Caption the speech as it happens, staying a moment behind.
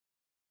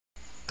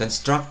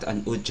Construct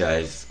an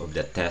ogive of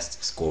the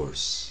test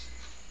scores.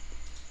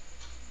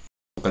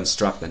 To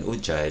construct an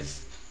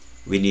ogive,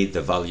 we need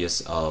the values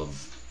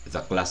of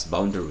the class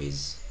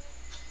boundaries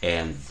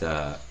and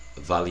the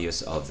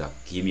values of the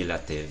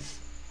cumulative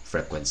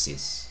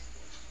frequencies.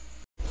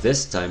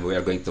 This time we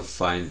are going to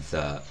find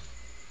the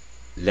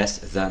less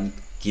than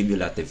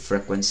cumulative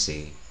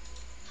frequency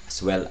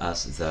as well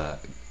as the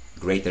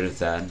greater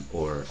than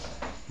or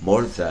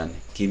more than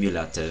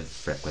cumulative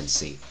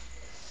frequency.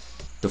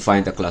 To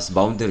find the class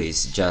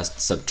boundaries, just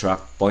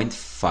subtract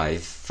 0.5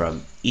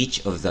 from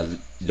each of the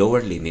lower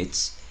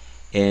limits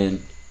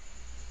and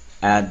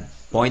add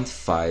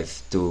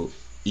 0.5 to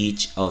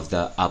each of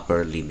the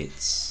upper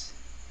limits.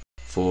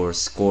 For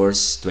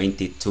scores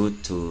 22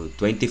 to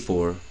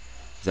 24,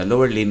 the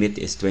lower limit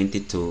is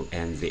 22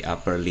 and the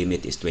upper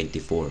limit is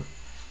 24.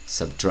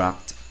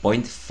 Subtract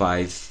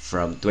 0.5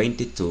 from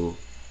 22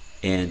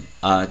 and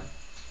add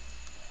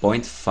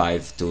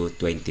 0.5 to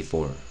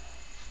 24.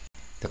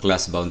 The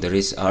class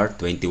boundaries are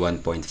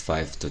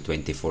 21.5 to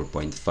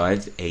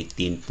 24.5,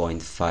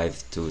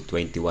 18.5 to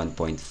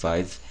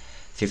 21.5,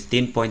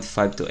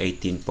 15.5 to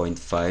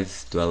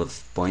 18.5,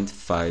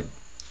 12.5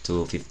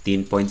 to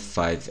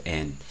 15.5,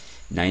 and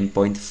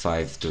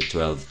 9.5 to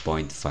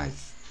 12.5.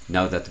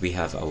 Now that we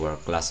have our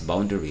class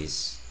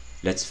boundaries,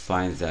 let's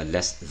find the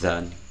less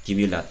than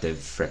cumulative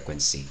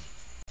frequency.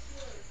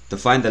 To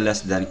find the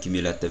less than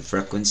cumulative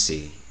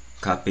frequency,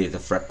 copy the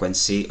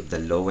frequency of the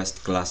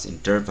lowest class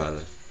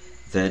interval,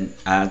 then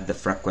add the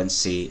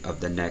frequency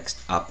of the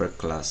next upper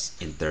class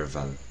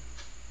interval.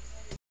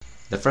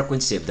 The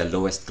frequency of the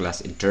lowest class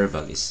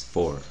interval is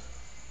 4.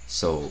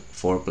 So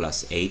 4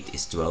 plus 8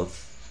 is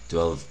 12,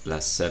 12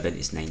 plus 7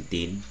 is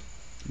 19,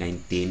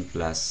 19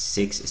 plus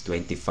 6 is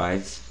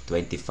 25,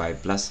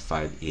 25 plus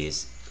 5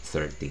 is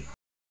 30.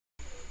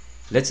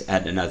 Let's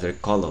add another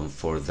column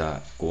for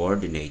the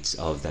coordinates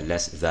of the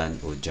less than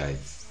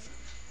ogive.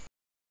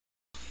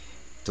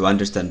 To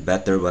understand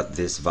better what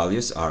these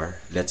values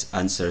are, let's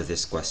answer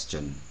this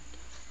question.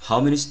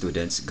 How many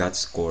students got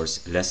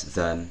scores less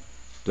than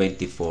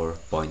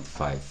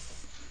 24.5?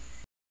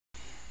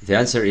 The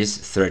answer is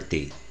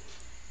 30.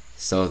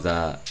 So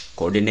the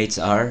coordinates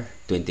are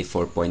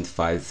 24.5,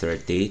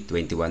 30,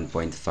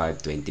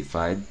 21.5,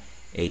 25,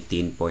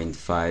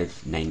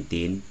 18.5,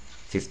 19,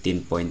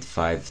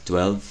 15.5,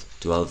 12,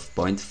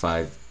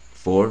 12.5,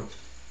 4,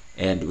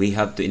 and we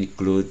have to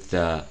include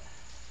the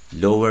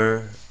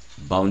lower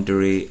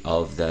boundary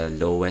of the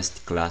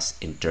lowest class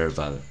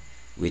interval,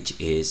 which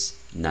is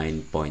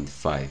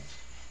 9.5.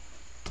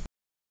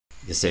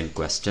 The same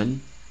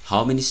question,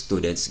 how many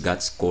students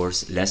got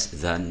scores less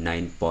than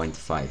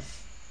 9.5?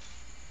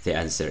 The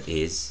answer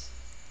is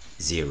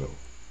 0.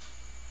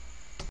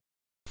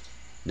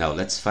 Now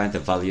let's find the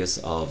values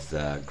of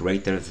the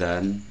greater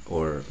than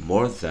or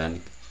more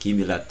than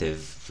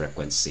cumulative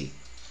frequency.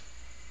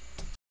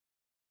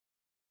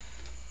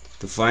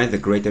 To find the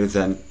greater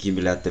than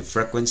cumulative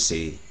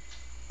frequency,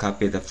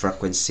 copy the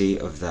frequency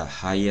of the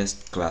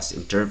highest class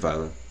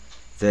interval,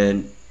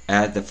 then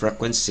add the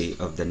frequency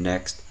of the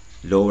next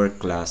lower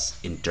class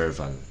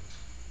interval.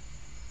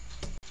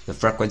 The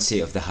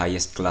frequency of the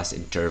highest class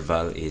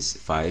interval is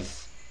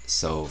 5,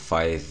 so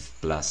 5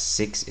 plus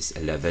 6 is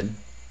 11,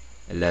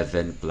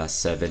 11 plus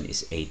 7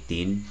 is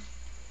 18,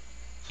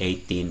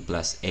 18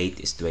 plus 8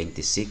 is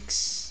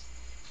 26,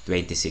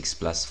 26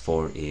 plus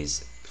 4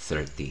 is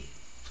 30.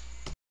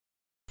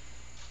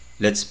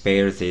 Let's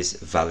pair these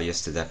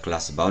values to the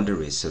class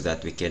boundaries so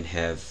that we can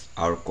have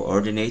our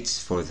coordinates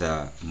for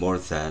the more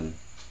than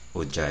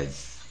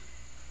ogive.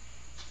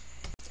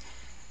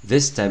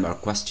 This time our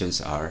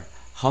questions are,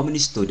 how many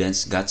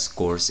students got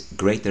scores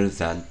greater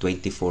than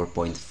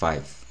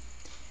 24.5?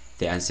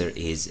 The answer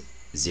is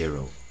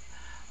 0.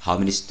 How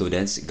many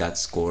students got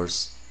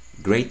scores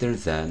greater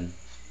than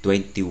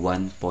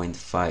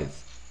 21.5?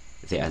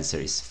 The answer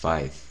is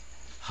 5.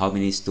 How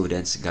many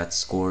students got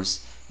scores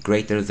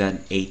greater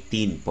than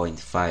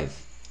 18.5?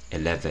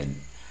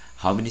 11.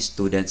 How many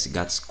students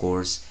got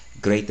scores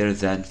greater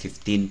than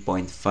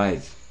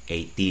 15.5?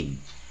 18.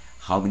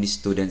 How many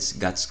students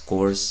got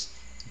scores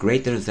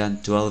greater than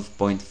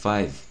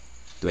 12.5?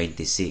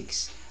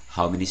 26.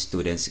 How many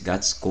students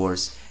got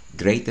scores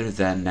greater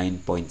than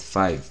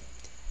 9.5?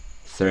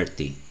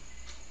 30.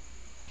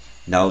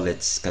 Now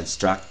let's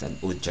construct an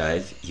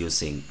ogive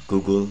using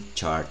Google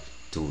Chart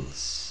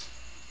tools.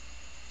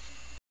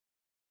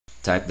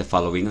 Type the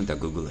following on the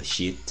Google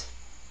Sheet: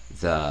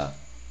 the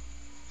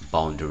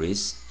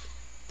boundaries,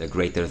 the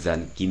greater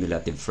than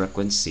cumulative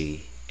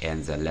frequency,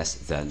 and the less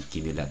than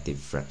cumulative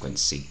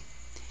frequency.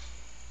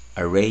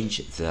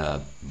 Arrange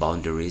the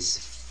boundaries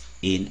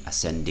in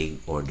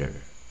ascending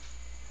order.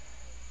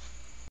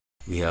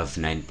 We have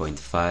 9.5,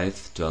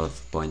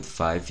 12.5,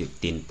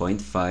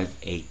 15.5,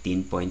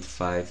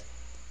 18.5,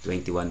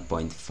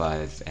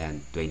 21.5,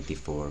 and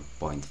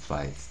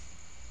 24.5.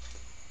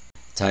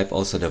 Type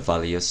also the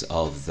values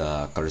of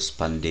the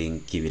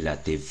corresponding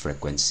cumulative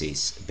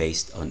frequencies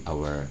based on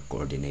our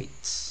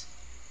coordinates.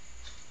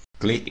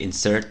 Click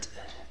Insert,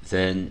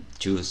 then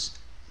choose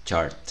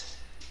Chart.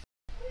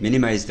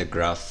 Minimize the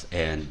graph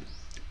and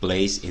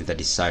place in the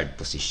desired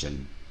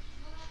position.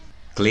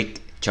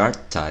 Click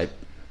Chart Type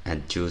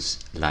and choose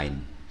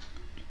Line.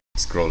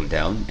 Scroll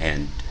down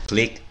and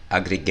click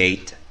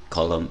Aggregate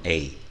Column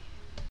A.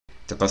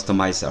 To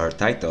customize our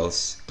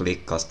titles,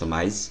 click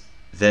Customize,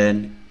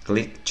 then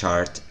click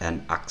Chart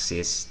and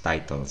Axis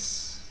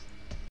Titles.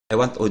 I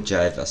want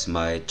Ogive as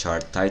my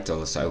chart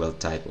title, so I will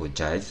type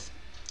Ogive.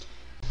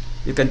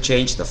 You can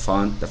change the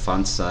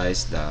font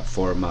size, the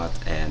format,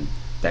 and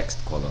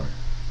text color.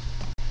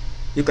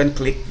 You can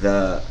click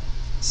the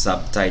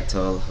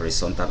subtitle,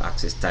 horizontal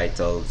axis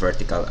title,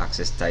 vertical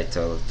axis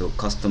title to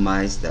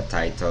customize the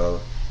title,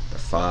 the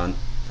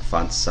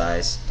font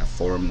size, the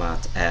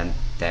format, and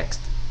text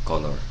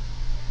color.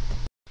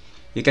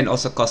 You can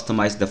also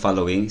customize the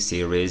following: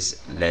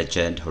 series,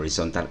 legend,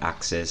 horizontal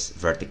axis,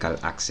 vertical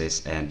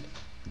axis, and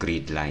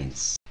grid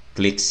lines.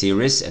 Click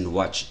series and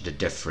watch the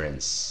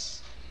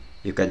difference.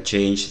 You can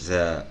change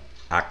the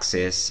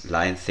axis,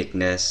 line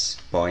thickness,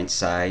 point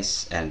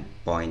size, and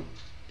point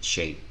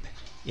shape.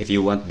 If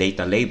you want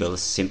data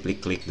labels, simply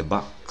click the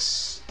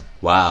box.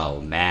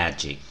 Wow,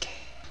 magic!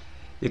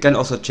 You can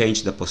also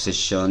change the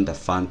position, the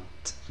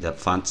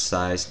font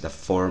size, the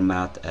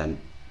format, and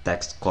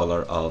text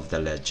color of the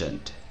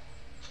legend.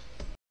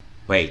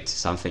 Wait,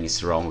 something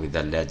is wrong with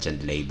the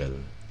legend label.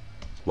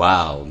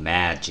 Wow,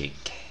 magic!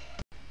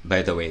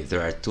 By the way,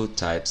 there are two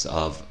types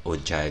of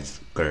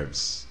Ogive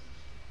curves: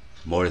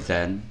 more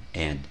than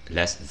and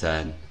less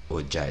than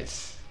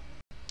Ogive.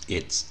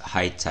 It's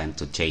high time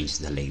to change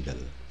the label.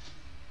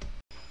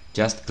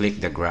 Just click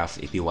the graph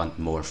if you want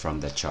more from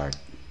the chart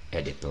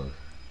editor.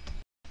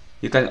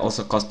 You can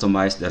also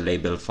customize the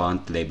label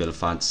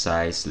font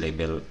size,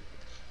 label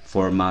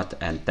format,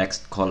 and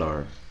text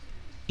color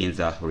in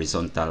the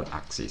horizontal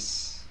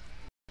axis.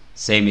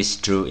 Same is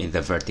true in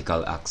the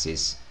vertical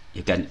axis.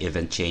 You can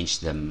even change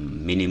the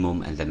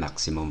minimum and the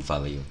maximum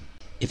value.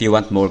 If you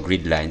want more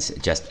grid lines,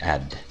 just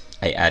add.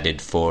 I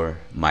added 4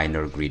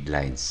 minor grid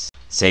lines.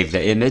 Save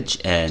the image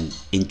and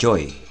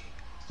enjoy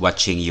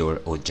watching your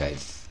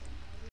Ogive.